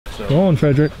So. Go on,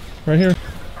 Frederick. Right here.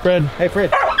 Fred. Hey,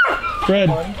 Fred. Fred.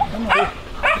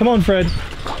 Come on, Fred.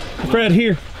 Fred,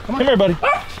 here. Come here, buddy.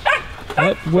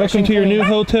 Welcome to your new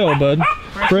hotel, bud.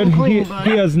 Fred,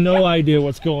 he has no idea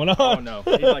what's going on. Oh, no.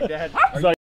 He's like, Dad.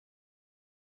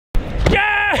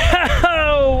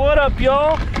 Yeah! What up,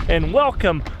 y'all? And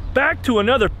welcome back to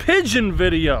another pigeon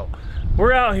video.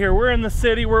 We're out here. We're in the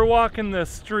city. We're walking the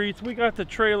streets. We got the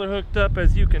trailer hooked up,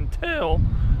 as you can tell.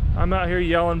 I'm out here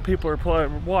yelling. People are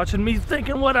watching me,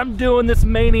 thinking what I'm doing, this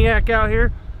maniac out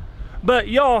here. But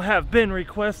y'all have been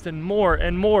requesting more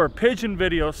and more pigeon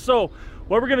videos. So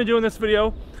what we're gonna do in this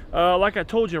video, like I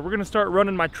told you, we're gonna start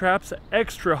running my traps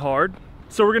extra hard.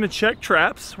 So we're gonna check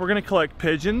traps, we're gonna collect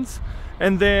pigeons,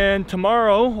 and then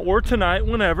tomorrow or tonight,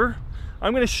 whenever,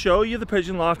 I'm gonna show you the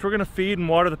pigeon loft. We're gonna feed and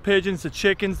water the pigeons, the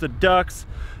chickens, the ducks.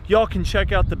 Y'all can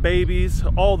check out the babies,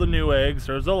 all the new eggs,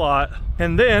 there's a lot.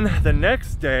 And then the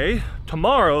next day,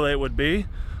 tomorrow it would be,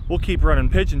 we'll keep running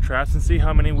pigeon traps and see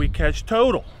how many we catch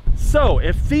total. So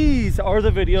if these are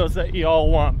the videos that y'all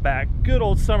want back, good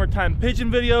old summertime pigeon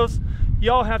videos,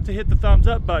 y'all have to hit the thumbs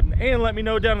up button and let me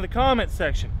know down in the comment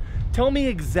section. Tell me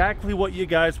exactly what you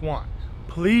guys want,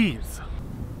 please.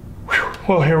 Whew.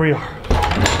 Well, here we are.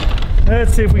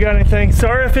 Let's see if we got anything.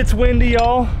 Sorry if it's windy,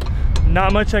 y'all.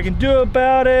 Not much I can do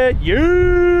about it.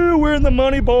 Yeah, we're in the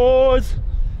money, boys.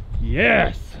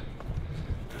 Yes.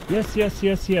 Yes, yes,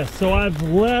 yes, yes. So I've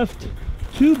left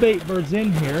 2 bait birds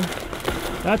in here.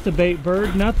 That's a bait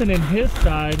bird, nothing in his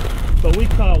side, but we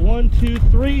caught 1, 2,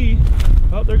 3.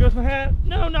 Oh, there goes my hat.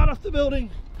 No, not off the building.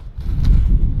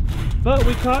 But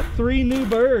we caught 3 new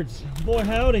birds. Boy,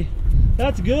 howdy.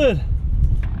 That's good.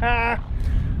 Ha!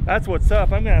 That's what's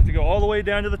up. I'm gonna have to go all the way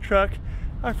down to the truck.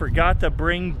 I forgot to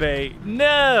bring bait.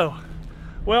 No!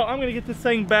 Well, I'm gonna get this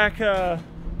thing back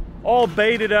all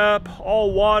baited up,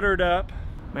 all watered up.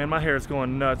 Man, my hair is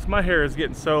going nuts. My hair is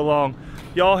getting so long.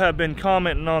 Y'all have been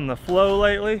commenting on the flow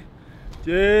lately.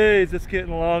 Jeez, it's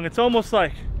getting long. It's almost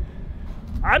like,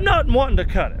 I'm not wanting to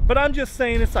cut it, but I'm just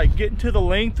saying it's like getting to the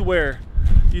length where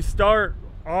you start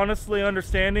honestly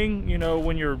understanding, you know,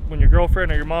 when your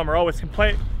girlfriend or your mom are always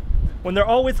when they're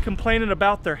always complaining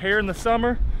about their hair in the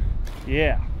summer.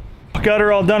 Yeah. Got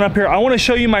her all done up here. I want to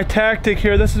show you my tactic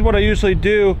here. This is what I usually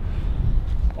do.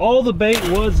 All the bait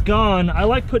was gone. I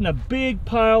like putting a big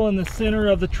pile in the center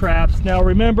of the traps. Now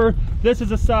remember, this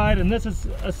is a side and this is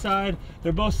a side.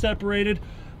 They're both separated.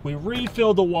 We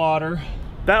refill the water.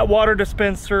 That water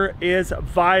dispenser is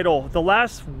vital. The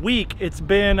last week it's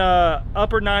been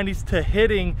upper 90s to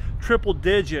hitting triple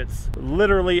digits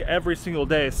literally every single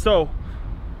day. So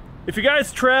if you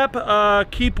guys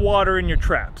trap, keep water in your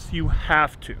traps. You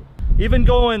have to. Even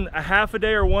going a half a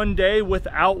day or 1 day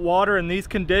without water in these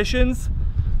conditions,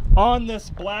 on this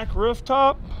black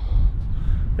rooftop,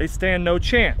 they stand no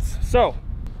chance. So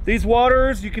these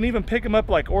waters, you can even pick them up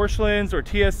like Orscheln's or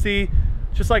TSC,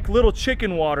 just like little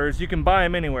chicken waters. You can buy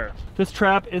them anywhere. This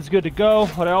trap is good to go.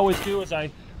 What I always do is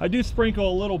I do sprinkle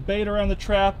a little bait around the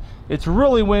trap. It's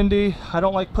really windy. I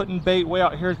don't like putting bait way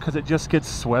out here because it just gets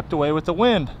swept away with the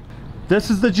wind. This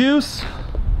is the juice.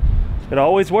 It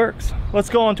always works. Let's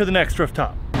go on to the next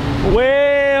rooftop.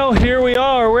 Well, here we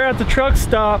are. We're at the truck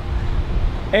stop.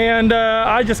 And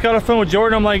I just got off the phone with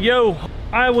Jordan. I'm like, yo,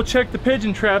 I will check the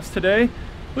pigeon traps today.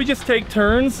 We just take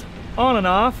turns on and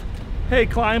off. Hey,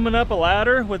 climbing up a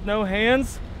ladder with no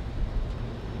hands,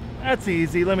 that's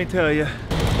easy, let me tell you.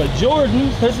 But Jordan,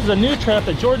 this is a new trap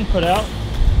that Jordan put out.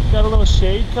 Got a little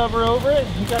shade cover over it.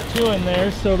 He got 2 in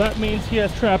there, so that means he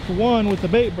has trapped 1 with the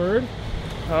bait bird.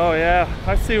 Oh yeah,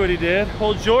 I see what he did.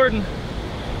 Old Jordan,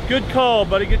 good call,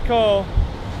 buddy, good call.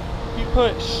 He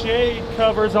put shade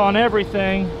covers on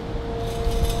everything.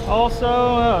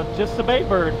 Also, just the bait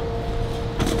bird.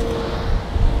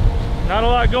 Not a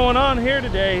lot going on here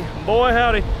today. Boy,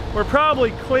 howdy. We're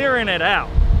probably clearing it out.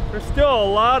 There's still a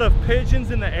lot of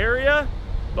pigeons in the area,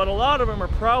 but a lot of them are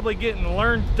probably getting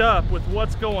learned up with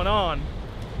what's going on.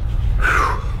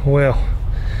 Whew. Well,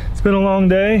 it's been a long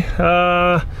day.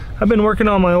 I've been working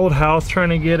on my old house, trying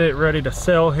to get it ready to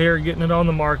sell here, getting it on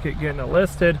the market, getting it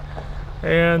listed,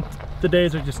 and the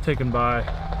days are just ticking by.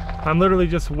 I'm literally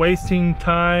just wasting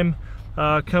time,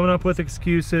 coming up with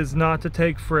excuses not to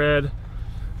take Fred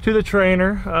to the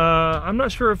trainer. I'm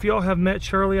not sure if y'all have met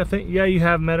Shirley. I think, yeah, you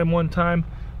have met him one time,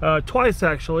 twice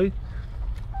actually.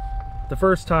 The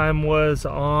first time was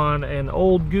on an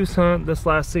old goose hunt this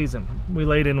last season. We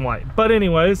laid in white. But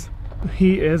anyways,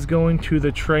 he is going to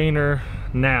the trainer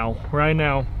now, right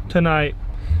now, tonight.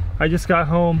 I just got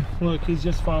home. Look, he's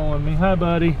just following me. Hi,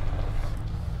 buddy.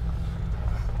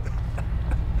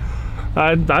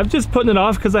 I'm just putting it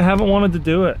off because I haven't wanted to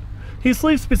do it. He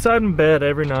sleeps beside my bed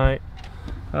every night.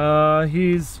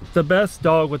 He's the best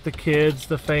dog with the kids,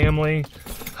 the family,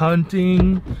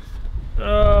 hunting.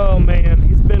 Oh man,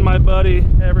 he's been my buddy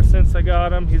ever since I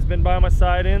got him. He's been by my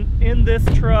side in this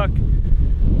truck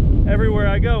everywhere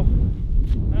I go.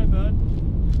 Hi, bud.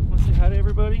 Want to say hi to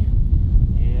everybody?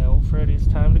 Yeah, old Freddy, it's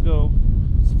time to go.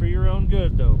 It's for your own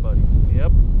good though, buddy.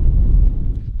 Yep.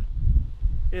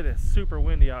 It is super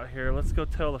windy out here. Let's go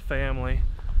tell the family.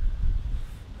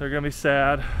 They're gonna be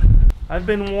sad. I've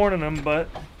been warning them, but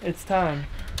it's time.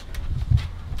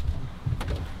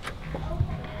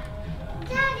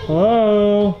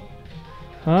 Hello.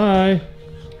 Hi.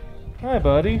 Hi,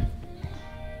 buddy.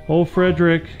 Old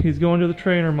Frederick, he's going to the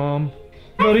trainer, Mom.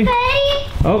 Buddy.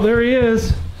 Oh, there he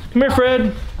is. Come here,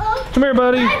 Fred. Come here,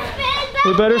 buddy.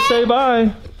 We better say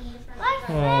bye.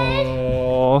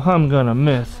 Oh, I'm gonna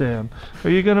miss him. Are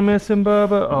you gonna miss him,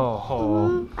 Bubba?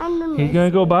 Oh, he's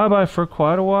gonna go bye-bye for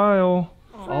quite a while.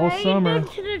 All summer.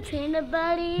 To the trainer,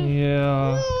 buddy.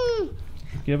 Yeah.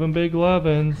 Give him big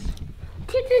lovin's.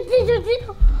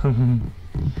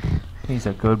 He's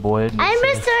a good boy. I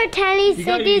miss our tiny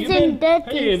cities and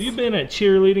dirties. Hey, have you been at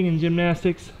cheerleading and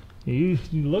gymnastics? You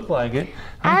look like it.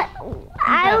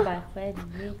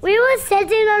 We were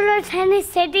sitting on our tiny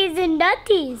cities and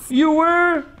dirties. You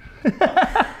were?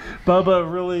 Bubba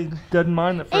really doesn't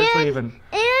mind the first leaving.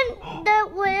 And the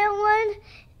whale one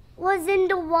was in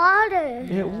the water.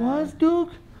 It was, Duke?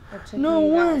 No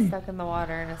way. Got stuck in the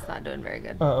water and it's not doing very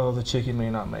good. Uh-oh, the chicken may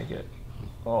not make it.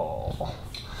 Oh.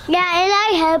 Yeah, and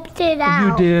I helped it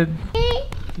out. You did.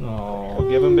 Oh,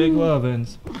 give him big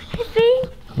lovin's.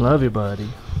 Love you, buddy.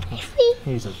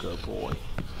 He's a good boy.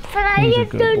 But I get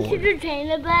going to the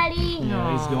trainer, buddy.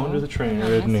 Yeah, he's going to the trainer,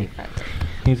 isn't he?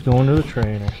 He's going to the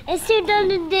trainer. Is he done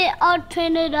to get all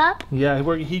trained up? Yeah,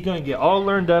 he's going to get all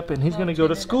learned up and he's going to go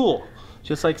to school.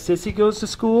 Just like Sissy goes to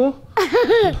school,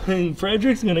 and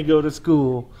Frederick's going to go to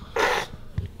school.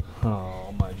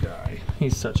 Oh, my guy.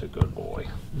 He's such a good boy.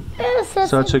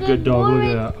 Such a good dog. Look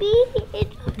at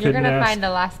that. You're going to find a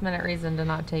last minute reason to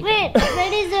not take it.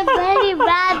 Freddy's a buddy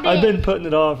rabbit. I've been putting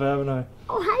it off, haven't I?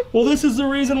 Well, this is the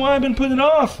reason why I've been putting it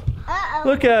off.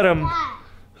 Look at him.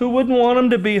 Who wouldn't want him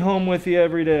to be home with you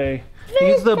every day?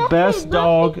 He's the best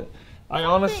dog. I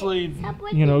honestly,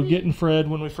 you know, getting Fred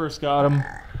when we first got him,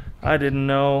 I didn't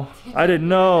know. I didn't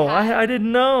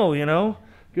know, you know.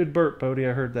 Good burp, Bodie,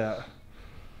 I heard that.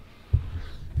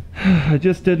 I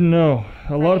just didn't know.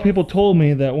 A lot of people told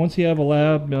me that once you have a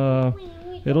lab,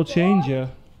 it'll change you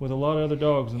with a lot of other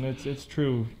dogs, and it's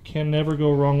true. Can never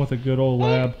go wrong with a good old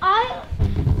lab.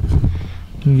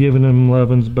 I'm giving him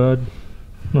lovin's, bud.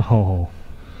 Oh,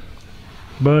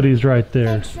 Buddy's right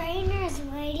there. The trainer's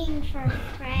waiting for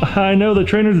Fred. I know the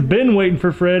trainer's been waiting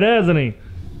for Fred, hasn't he?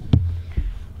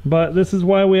 But this is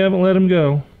why we haven't let him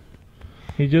go.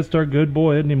 He's just our good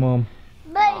boy, isn't he, Mom?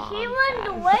 But he wanted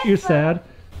to wait. You're sad.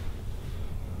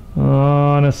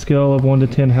 On a scale of 1 to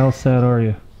 10, how sad are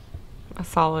you? A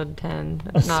solid 10,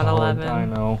 A not solid, 11. I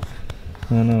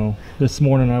know. This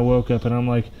morning I woke up and I'm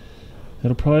like,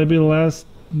 it'll probably be the last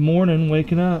morning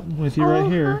waking up with you right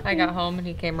here. I got home and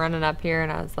he came running up here and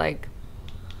I was like,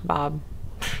 Bob.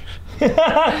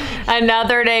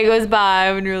 Another day goes by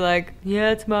and you're like,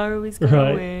 yeah, tomorrow he's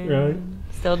going. Right.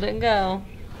 Still didn't go.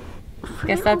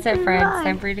 Guess that's it, Fred. It's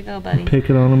time for you to go, buddy.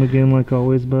 Picking on him again like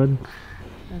always, bud.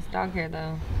 There's a dog here,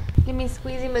 though. Give me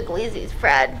squeezy McGleezies,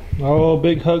 Fred. Oh,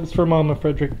 big hugs for Mama,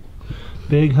 Frederick.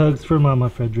 Big hugs for Mama,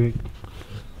 Frederick.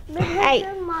 Hey,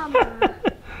 Mama.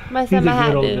 He's a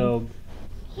good old dog.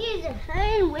 He's a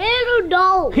hunting little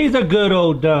dog. He's a good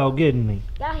old dog, isn't he?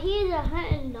 Yeah, he's a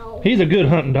hunting dog. He's a good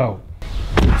hunting dog.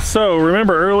 So,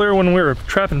 remember earlier when we were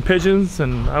trapping pigeons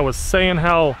and I was saying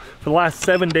how for the last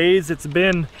 7 days it's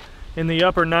been in the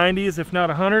upper 90s, if not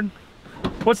 100?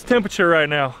 What's the temperature right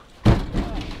now?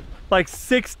 Like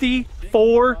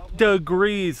 64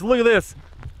 degrees. Look at this.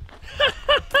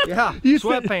 Yeah,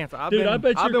 sweatpants.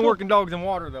 I've been working dogs in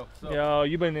water though. So. Yeah,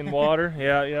 you've been in water.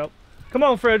 Yeah, yep. Come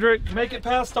on, Frederick. Make it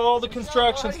past all the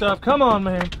construction stuff. Come on,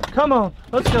 man. Come on.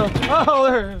 Let's go. Oh,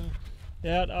 there.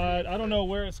 Yeah, I don't know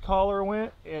where its collar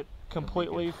went. It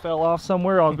completely fell off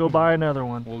somewhere. I'll go buy another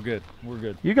one. Well, good. We're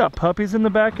good. You got puppies in the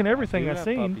back and everything, I've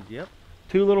seen. Puppies, yep.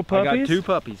 2 little puppies? I got 2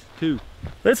 puppies. 2.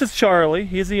 This is Charlie.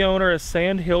 He's the owner of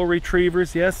Sand Hill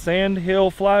Retrievers. Yes, Sand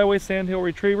Hill Flyaway, Sand Hill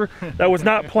Retriever. That was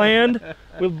not planned.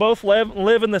 We both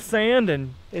live in the sand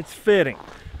and it's fitting.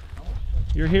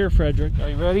 You're here, Frederick. Are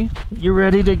you ready? You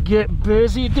ready to get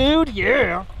busy, dude?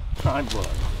 Yeah. I'm blood.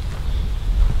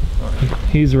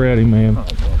 He's ready, man.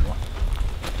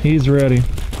 He's ready.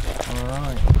 All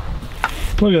right.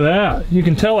 Look at that. You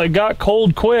can tell it got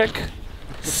cold quick.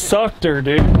 Sucked her,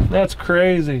 dude. That's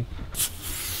crazy.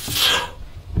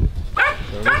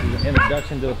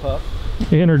 Introduction to the pup.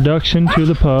 Introduction to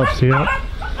the pups, yeah.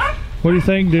 What do you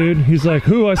think, dude? He's like,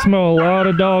 "Whoo, I smell a lot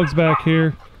of dogs back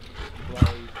here."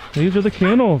 These are the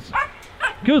kennels.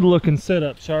 Good looking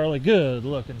setup, Charlie. Good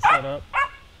looking setup.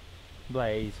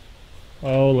 Blaze.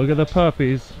 Oh, look at the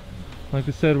puppies. Like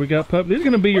I said, we got puppies. These are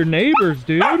gonna be your neighbors,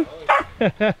 dude.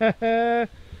 What do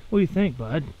you think,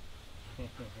 bud?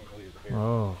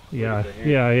 Oh, yeah.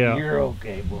 You're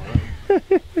okay, boy. He's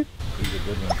a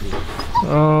good one, too.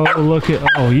 Oh, look at,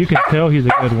 oh, you can tell he's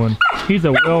a good one. He's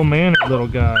a well-mannered little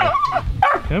guy.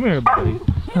 Come here, buddy.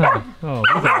 Huh. Oh,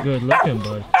 he's a good looking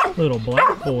bud. Little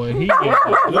black boy. He is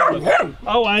a good looking.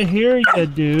 Oh, I hear you,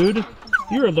 dude.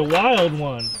 You're the wild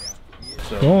one.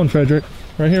 Go on, Frederick.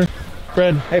 Right here.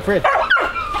 Fred. Hey, Fred.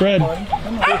 Fred.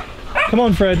 Come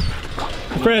on, Fred.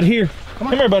 Fred, here.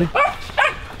 Come here, buddy.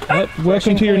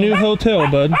 Welcome to your new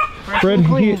hotel, bud. Fred,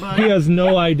 he has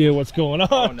no idea what's going on.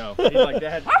 Oh, no. He's like,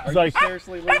 Dad, are you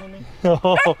seriously leaving me?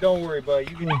 Oh. Don't worry, bud.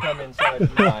 You can come inside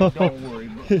tonight. Don't worry,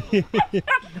 bud.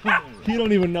 You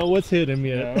don't even know what's hit him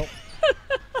yet. No.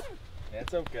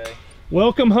 That's okay.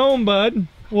 Welcome home, bud.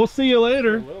 We'll see you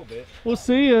later. A little bit. We'll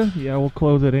see you. Yeah, we'll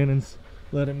close it in and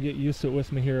let him get used to it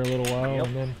with me here a little while,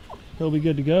 and then he'll be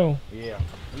good to go. Yeah.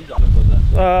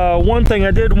 One thing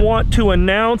I did want to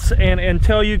announce and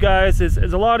tell you guys is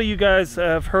a lot of you guys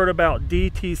have heard about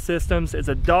DT Systems. It's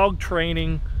a dog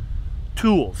training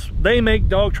tools. They make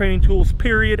dog training tools,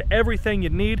 period. Everything you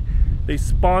need. They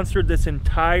sponsored this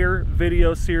entire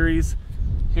video series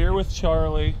here with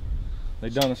Charlie.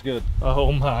 They've done us good.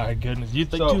 Oh my goodness.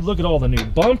 Dude, look at all the new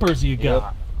bumpers you got.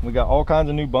 Yep. We got all kinds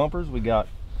of new bumpers. We got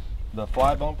the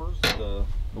fly bumpers, the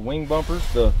wing bumpers,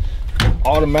 the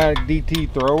automatic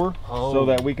DT thrower, so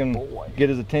that we can get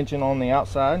his attention on the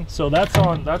outside. So that's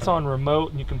on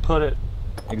remote, and you can put it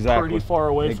pretty far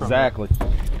away from it. Exactly.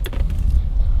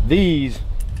 These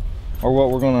are what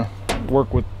we're gonna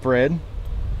work with Fred.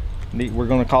 We're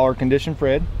gonna collar condition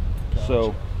Fred. Gotcha.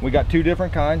 So we got two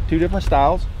different kinds, two different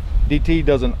styles. DT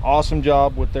does an awesome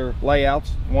job with their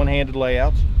layouts, one-handed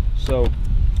layouts. So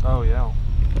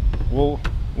we'll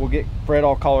get Fred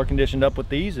all collar conditioned up with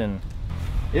these, and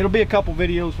it'll be a couple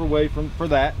videos away for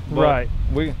that. But right.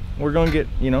 We're gonna get,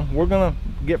 we're gonna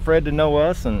get Fred to know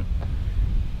us and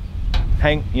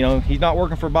hang. He's not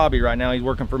working for Bobby right now. He's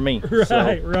working for me.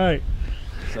 Right, right.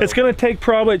 So it's gonna take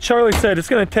Charlie said it's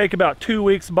gonna take about 2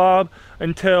 weeks, Bob,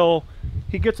 until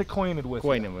he gets acquainted with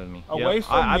me. Away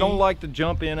from me. I don't like to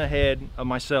jump in ahead of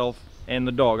myself and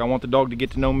the dog. I want the dog to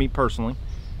get to know me personally.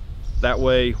 That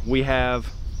way we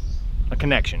have a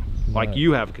connection, like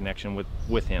you have a connection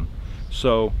with him.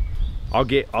 So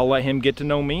I'll let him get to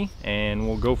know me, and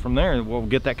we'll go from there. We'll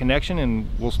get that connection, and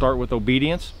we'll start with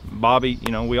obedience. Bobby,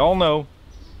 we all know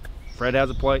Fred has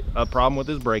a problem with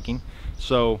his braking,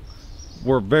 so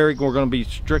we're going to be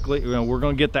strictly, we're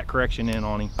going to get that correction in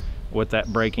on him with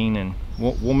that braking, and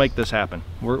we'll make this happen.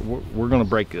 We're going to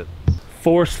break it.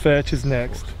 Force fetch is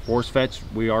next. Force fetch.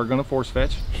 We are going to force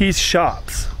fetch. He's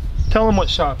shops. Tell him what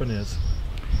shopping is.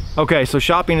 Okay, so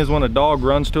shopping is when a dog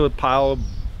runs to a pile of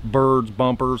birds,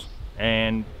 bumpers,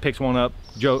 and picks one up,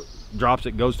 drops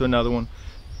it, goes to another one,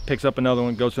 picks up another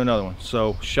one, goes to another one.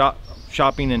 So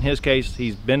shopping in his case,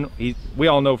 we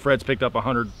all know Fred's picked up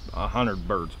 100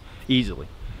 birds easily.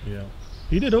 Yeah.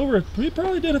 He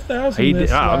probably did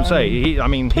 1,000. I'm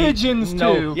saying, pigeons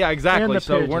too. Yeah, exactly.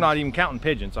 So pigeons. We're not even counting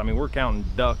pigeons. We're counting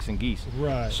ducks and geese.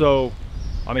 Right. So,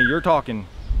 you're talking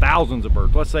thousands of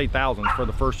birds. Let's say thousands for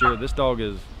the first year. This dog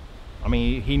is,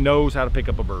 he knows how to pick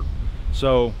up a bird.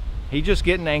 So he's just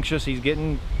getting anxious. He's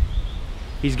getting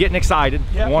excited.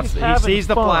 Yep, Once he sees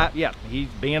the flap, he's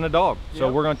being a dog.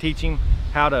 So we're going to teach him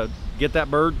how to get that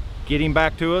bird, get him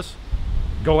back to us,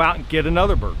 go out and get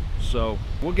another bird. So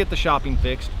we'll get the shopping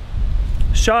fixed.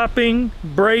 Shopping,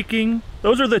 braking,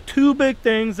 those are the two big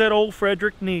things that old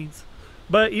Frederick needs.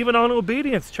 But even on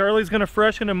obedience, Charlie's going to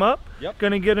freshen him up,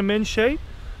 going to get him in shape.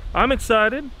 I'm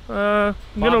excited. Bobby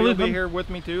will be here with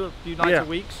me too a few nights a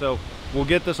week, so we'll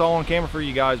get this all on camera for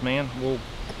you guys, man.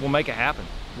 We'll make it happen.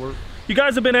 You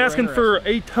guys have been asking for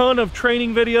a ton of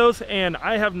training videos, and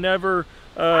I have never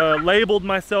labeled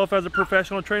myself as a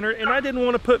professional trainer, and I didn't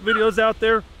want to put videos out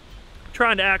there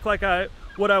trying to act like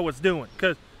what I was doing,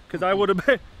 because I would have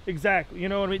been exactly, you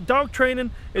know what I mean. Dog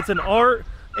training, it's an art,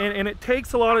 and it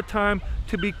takes a lot of time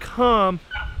to become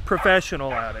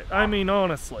professional at it.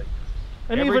 Honestly.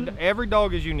 And every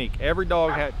dog is unique. Every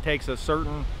dog takes a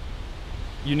certain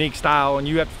unique style, and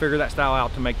you have to figure that style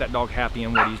out to make that dog happy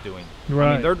in what he's doing.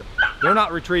 Right. They're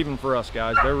not retrieving for us,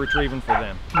 guys. They're retrieving for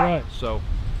them. Right. So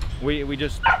we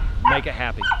just make it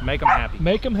happy. Make them happy.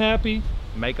 Make them happy.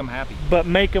 Make them happy. But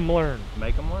make them learn.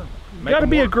 Make them learn. Got to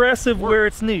be aggressive where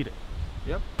it's needed.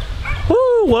 Yep.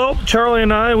 Woo, well, Charlie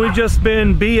and I, we've just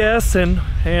been BSing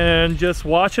and just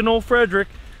watching old Frederick.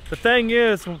 The thing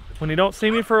is, when he don't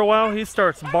see me for a while, he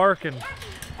starts barking.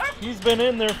 He's been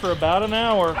in there for about an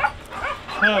hour.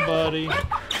 Hi, buddy.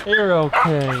 You're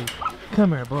okay.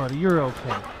 Come here, buddy. You're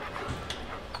okay.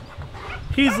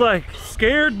 He's like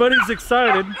scared, but he's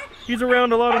excited. He's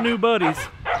around a lot of new buddies.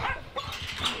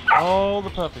 All the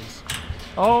puppies.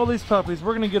 All these puppies.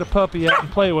 We're gonna get a puppy out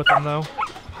and play with them though.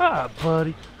 Hi,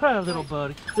 buddy. Hi, little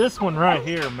buddy. This one right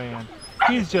here, man.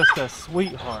 He's just a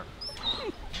sweetheart.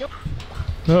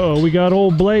 Uh-oh, we got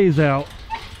old Blaze out.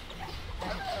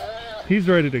 He's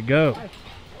ready to go.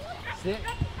 Sit.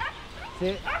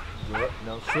 Sit. Good.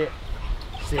 No, sit.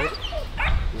 Sit.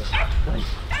 Good.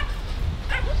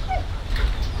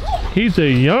 He's a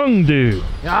young dude.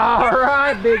 All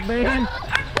right, big man.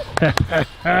 All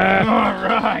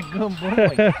right, good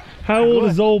boy. How old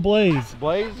is old Blaze?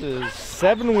 Blaze is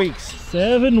 7 weeks.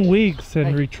 7 weeks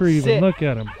and retrieving. sit. Look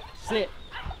at him. Sit.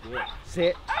 Good.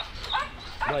 Sit.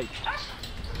 Wait.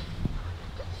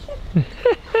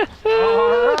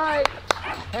 All right.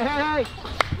 Hey,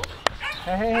 hey.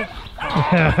 Hey.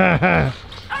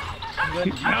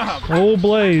 Good job. Old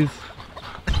Blaze.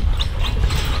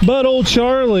 But old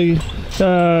Charlie,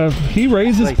 he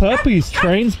raises puppies,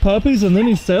 trains puppies, and then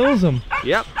he sells them.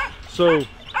 Yep. So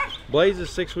Blaze is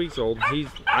 6 weeks old.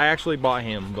 I actually bought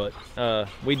him, but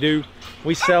we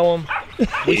sell them.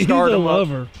 We start them up.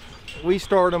 We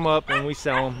start them up and we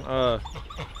sell them.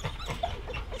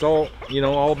 It's all, you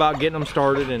know, all about getting them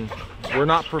started, and we're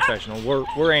not professional.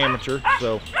 We're amateur,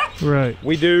 so right.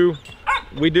 We do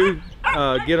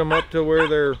get them up to where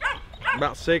they're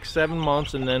about 6-7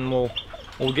 months, and then we'll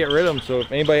get rid of them. So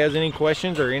if anybody has any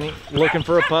questions or looking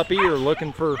for a puppy or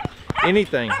looking for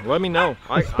anything, let me know.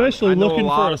 Especially I know looking a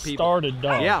lot for a of people. started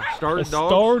dog. Yeah, started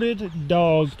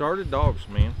dogs. Started dogs,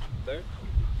 man.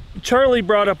 Charlie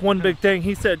brought up one big thing.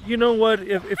 He said, you know what,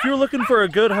 if you're looking for a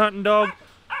good hunting dog,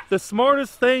 the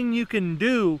smartest thing you can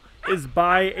do is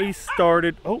buy a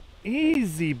started, oh,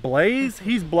 easy Blaze,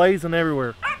 he's blazing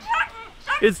everywhere,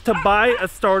 is to buy a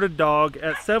started dog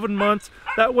at 7 months.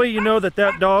 That way you know that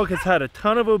dog has had a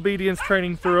ton of obedience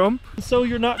training through him. So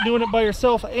you're not doing it by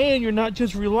yourself, and you're not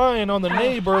just relying on the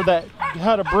neighbor that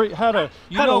had a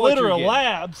litter of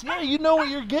labs. Yeah, you know what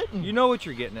you're getting. You know what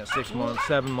you're getting at 6 months,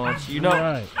 7 months. You know,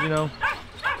 right. You know,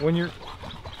 when you're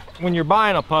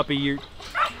buying a puppy,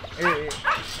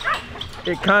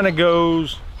 it kind of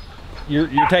goes, you're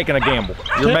taking a gamble.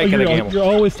 You're making a gamble. You're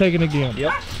always taking a gamble.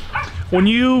 Yep. When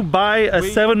you buy a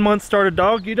 7 month started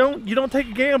dog, you don't take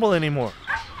a gamble anymore.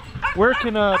 Where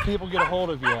can people get a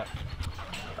hold of you at?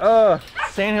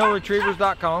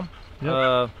 Sandhillretrievers.com.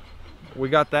 Yep. We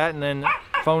got that, and then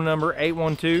phone number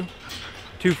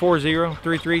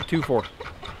 812-240-3324.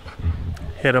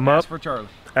 Hit him up. Ask for Charlie.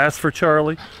 Ask for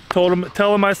Charlie.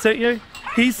 Tell him I sent you.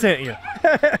 He sent you.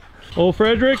 Well,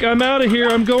 Frederick, I'm out of here.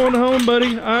 I'm going home,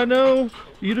 buddy. I know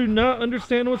you do not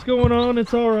understand what's going on.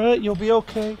 It's all right. You'll be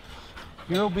okay.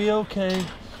 You'll be okay.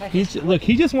 Look,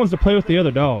 he just wants to play with the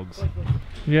other dogs.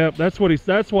 Yep, that's why he's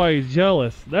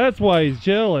jealous. That's why he's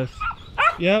jealous.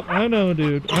 Yep, I know,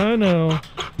 dude. I know.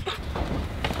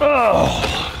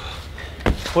 Oh.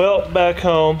 Well, back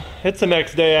home. It's the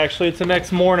next day, actually. It's the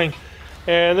next morning.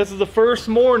 And this is the first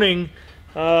morning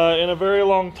in a very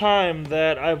long time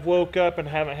that I've woke up and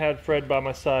haven't had Fred by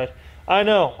my side. I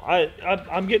know.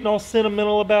 I'm getting all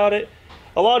sentimental about it.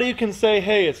 A lot of you can say,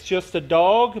 hey, it's just a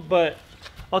dog, but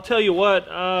I'll tell you what,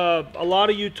 a lot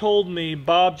of you told me,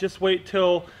 Bob, just wait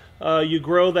till you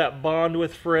grow that bond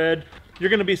with Fred. You're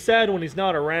gonna be sad when he's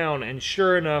not around, and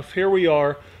sure enough, here we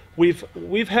are.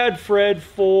 We've had Fred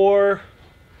for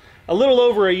a little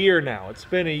over a year now. It's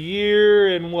been a year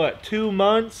and what, 2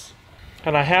 months?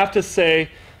 And I have to say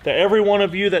that every one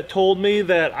of you that told me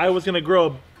that I was gonna grow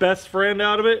a best friend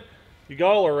out of it, you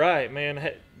all are right,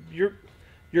 man.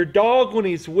 Your dog, when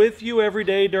he's with you every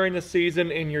day during the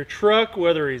season in your truck,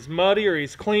 whether he's muddy or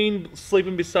he's clean,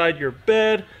 sleeping beside your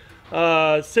bed,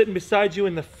 sitting beside you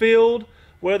in the field,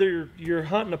 whether you're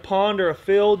hunting a pond or a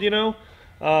field, you know,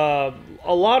 a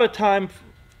lot of time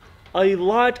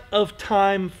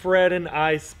Fred and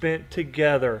I spend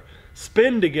together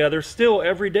still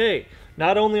every day.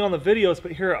 Not only on the videos,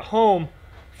 but here at home.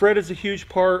 Fred is a huge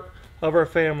part of our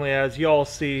family, as y'all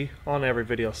see on every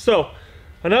video. So,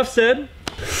 enough said.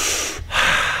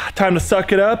 time to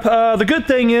suck it up. The good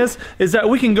thing is that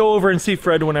we can go over and see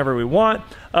Fred whenever we want.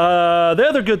 The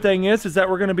other good thing is that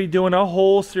we're going to be doing a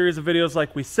whole series of videos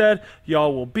like we said.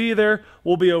 Y'all will be there.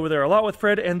 We'll be over there a lot with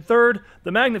Fred. And third,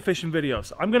 the magnet fishing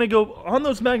videos. I'm going to go on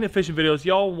those magnet fishing videos.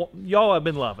 Y'all have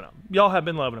been loving them. Y'all have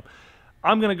been loving them.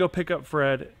 I'm going to go pick up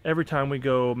Fred every time we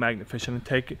go magnet fishing and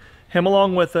take him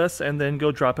along with us and then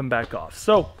go drop him back off.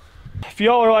 So if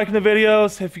y'all are liking the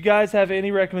videos, if you guys have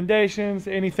any recommendations,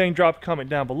 anything, drop a comment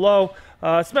down below.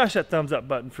 Smash that thumbs up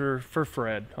button for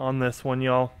Fred on this one,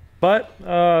 y'all. But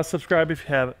subscribe if you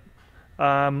haven't.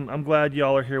 I'm glad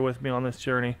y'all are here with me on this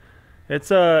journey.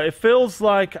 It feels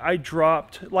like I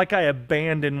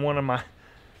abandoned one of my...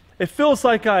 It feels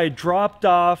like I dropped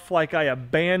off, like I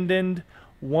abandoned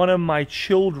one of my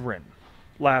children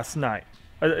last night.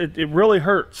 It really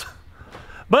hurts.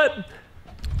 But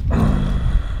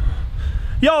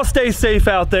y'all stay safe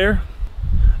out there.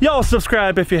 Y'all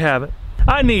subscribe if you haven't.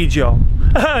 I need y'all.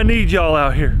 I need y'all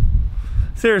out here.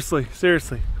 Seriously,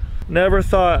 seriously. Never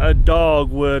thought a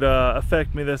dog would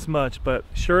affect me this much, but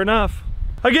sure enough.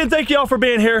 Again, thank y'all for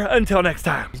being here. Until next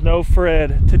time. There's no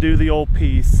Fred to do the old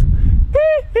peace.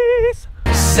 Peace.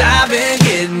 I've been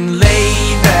getting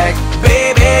laid back,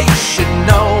 baby, you should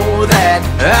know that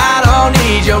I don't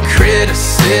need your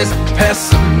criticism,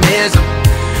 pessimism.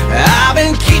 I've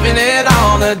been keeping it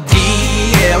on the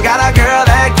DL, got a girl